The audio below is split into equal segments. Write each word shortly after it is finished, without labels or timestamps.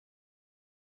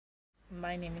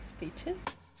My name is Peaches.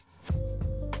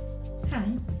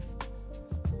 Hi.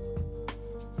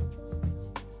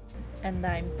 And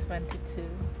I'm 22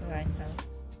 right now.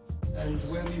 And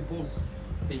where were you born,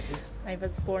 Peaches? I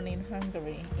was born in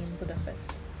Hungary, in Budapest.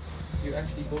 You're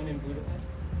actually born in Budapest?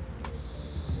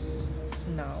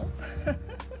 No.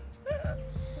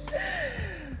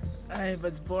 I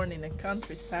was born in a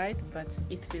countryside, but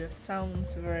it will sound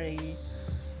very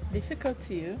difficult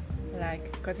to you, like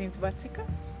Kazincbarcika.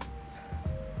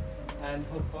 And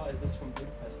how far is this from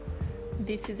Budapest?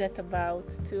 This is at about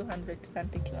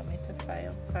 220 kilometers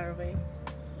far away.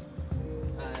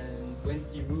 And when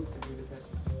did you move to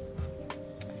Budapest?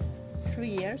 3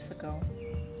 years ago,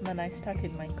 when I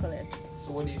started my college.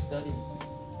 So what are you studying?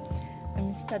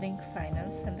 I'm studying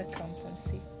finance and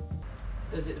accountancy.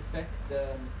 Does it affect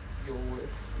your work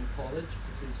in college?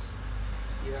 Because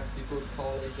you have to go to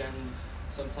college and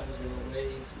sometimes you're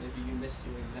away, so maybe you miss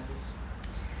your exams.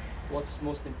 What's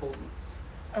most important?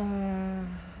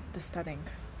 The studying.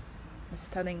 The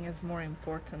studying is more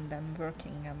important than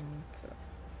working and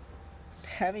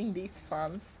having these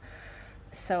funds.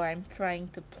 So I'm trying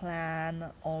to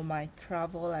plan all my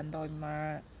travel and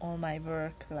all my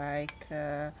work like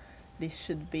this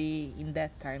should be in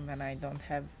that time when I don't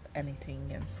have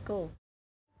anything in school.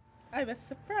 I was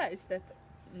surprised that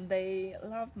they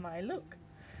love my look.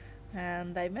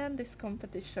 And I won this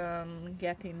competition,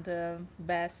 getting the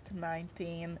best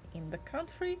 19 in the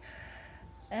country,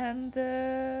 and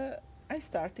I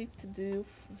started to do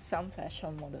some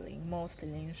fashion modeling, mostly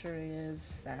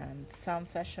lingeries and some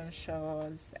fashion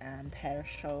shows and hair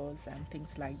shows and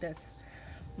things like this.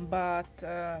 But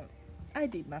I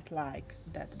did not like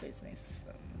that business,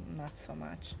 not so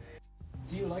much.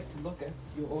 Do you like to look at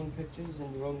your own pictures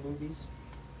and your own movies?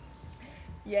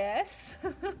 Yes.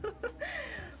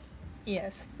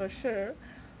 Yes, for sure,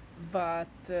 but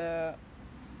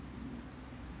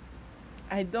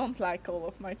I don't like all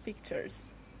of my pictures.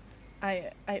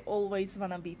 I always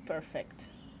wanna be perfect.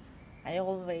 I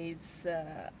always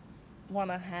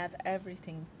wanna have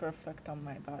everything perfect on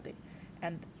my body.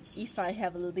 And if I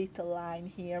have a little line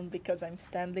here because I'm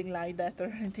standing like that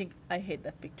or anything, I hate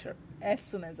that picture as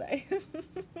soon as I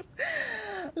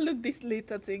look this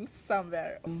little thing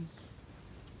somewhere.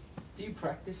 Do you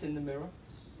practice in the mirror?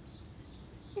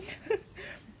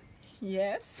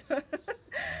 Yes.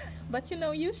 But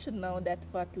you should know that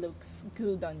what looks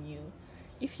good on you.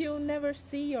 If you never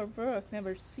see your work,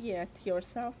 never see it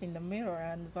yourself in the mirror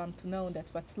and want to know that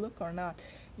what's look or not,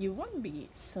 you won't be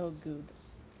so good.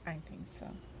 I think so.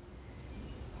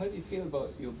 How do you feel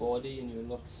about your body and your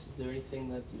looks? Is there anything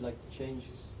that you'd like to change?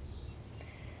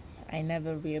 I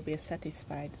never will be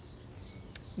satisfied.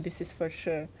 This is for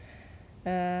sure.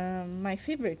 My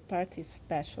favorite part is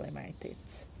especially my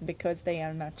teeth because they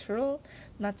are natural,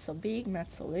 not so big,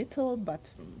 not so little,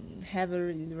 but have a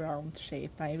really round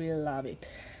shape. I really love it.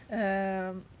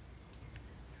 I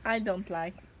don't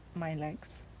like my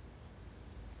legs.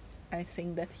 I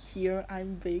think that here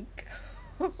I'm big.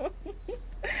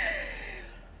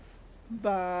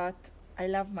 But I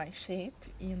love my shape,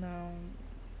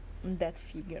 that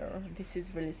figure. This is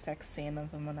really sexy and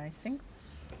womanizing.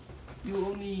 You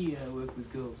only work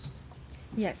with girls.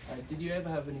 Yes. Did you ever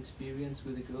have an experience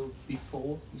with a girl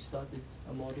before you started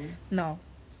a modeling? No,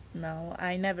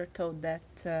 I never thought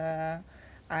that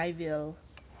I will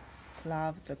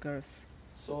love the girls.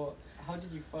 So how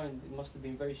did you find it? Must have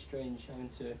been very strange having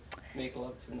to make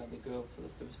love to another girl for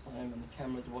the first time and the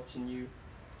camera's watching you.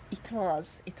 It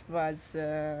was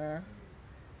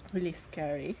really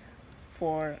scary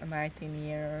for a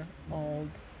 19-year-old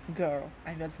girl.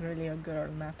 I was really a girl,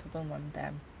 not a woman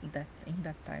in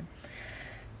that time.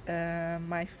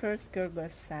 My first girl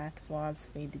set was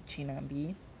with Gina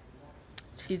B.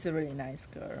 She's a really nice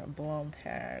girl, blonde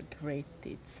hair, great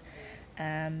tits.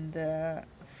 And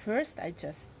first I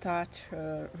just touch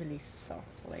her really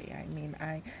softly. I mean,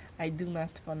 I do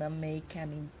not want to make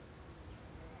any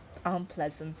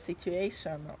unpleasant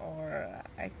situation, or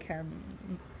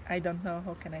I don't know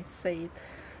how can I say it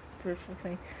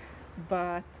perfectly,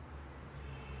 but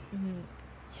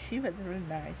she was really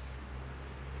nice.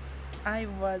 I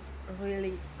was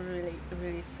really, really,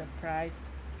 really surprised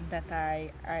that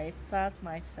I felt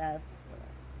myself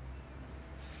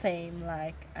same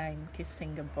like I'm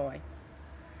kissing a boy.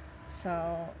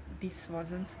 So this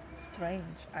wasn't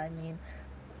strange. I mean,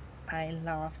 I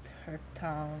loved her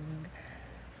tongue,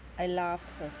 I loved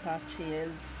her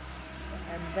touches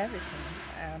and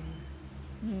everything.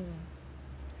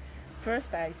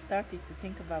 First I started to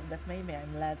think about that maybe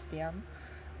I'm lesbian,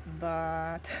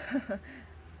 but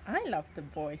I love the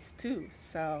boys too,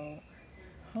 so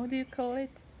how do you call it?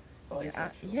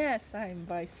 bisexual? Yes, I'm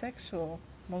bisexual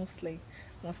mostly.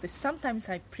 Mostly. Sometimes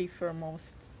I prefer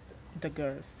most the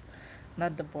girls,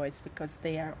 not the boys, because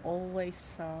they are always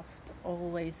soft,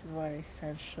 always very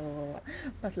sensual.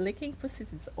 But licking pussies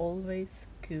is always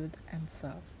good and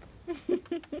soft.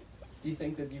 Do you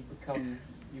think that you become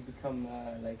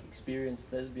like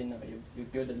experienced lesbian now? You're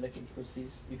good at licking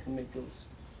pussies. You can make girls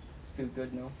feel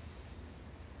good now.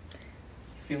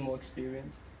 You feel more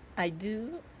experienced. I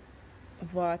do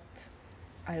what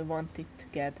I wanted to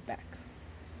get back.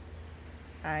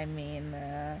 I mean,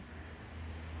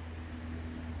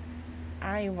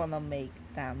 I wanna make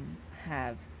them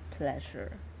have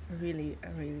pleasure really,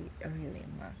 really, really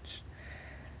much.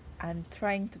 I'm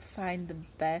trying to find the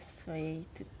best way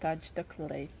to touch the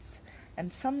clits.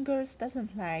 And some girls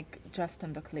doesn't like just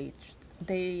on the clit.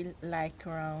 They like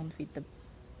around with the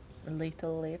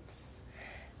little lips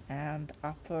and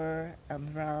upper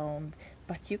and round,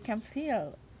 but you can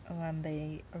feel when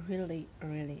they really,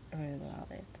 really, really love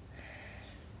it.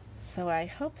 So I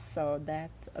hope so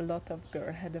that a lot of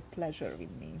girls had a pleasure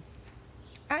with me.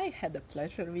 I had a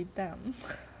pleasure with them.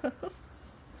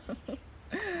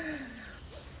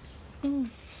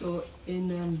 So in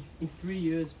 3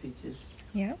 years, Peaches,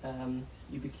 Yeah.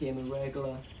 you became a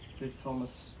regular Viv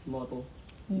Thomas model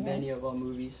in Yeah. many of our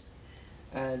movies.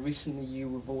 And recently you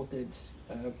were voted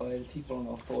by the people on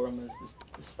our forum as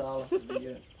the star of the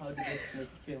year. How did this make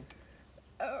you feel?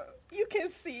 You can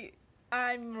see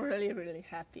I'm really, really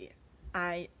happy.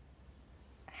 I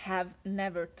have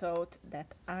never thought that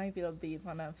I will be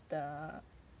one of the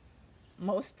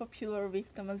most popular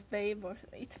with Thomas Babe, or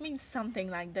it means something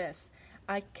like this.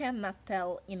 I cannot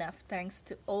tell enough thanks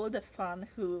to all the fun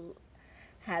who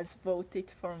has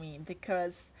voted for me,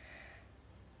 because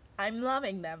I'm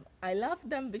loving them. I loved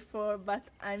them before, but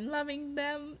I'm loving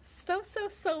them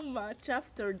so much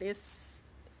after this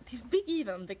big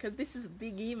event, because this is a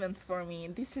big event for me.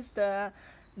 This is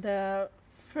the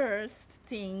first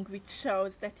thing which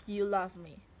shows that you love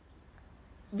me.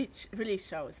 Which really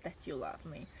shows that you love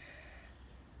me.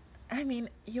 I mean,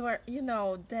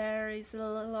 there is a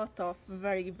lot of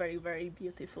very, very, very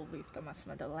beautiful with Thomas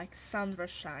Medal, like Sandra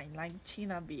Shine, like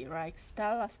Gina B, like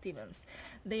Stella Stevens.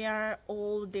 They are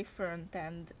all different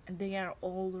and they are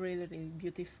all really, really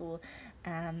beautiful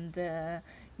and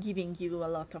giving you a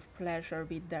lot of pleasure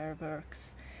with their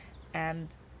works. And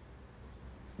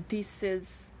this is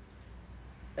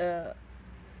a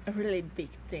really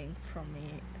big thing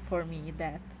for me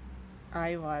that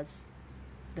I was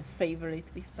the favorite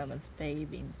with Thomas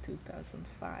Babe in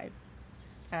 2005,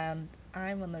 and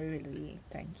I wanna really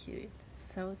thank you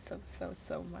so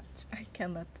much. I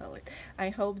cannot tell it. I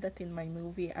hope that in my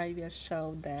movie I will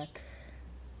show that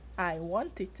I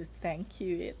wanted to thank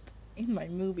you it in my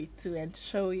movie too, and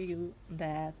show you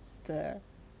that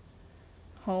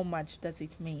how much does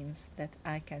it means that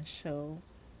I can show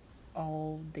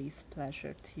all this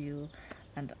pleasure to you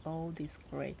and all this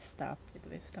great stuff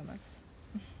with Thomas.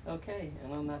 Okay,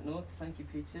 and on that note, thank you,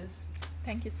 Peaches.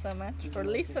 Thank you so much Would for you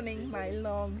like to listening my say-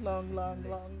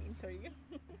 long interview.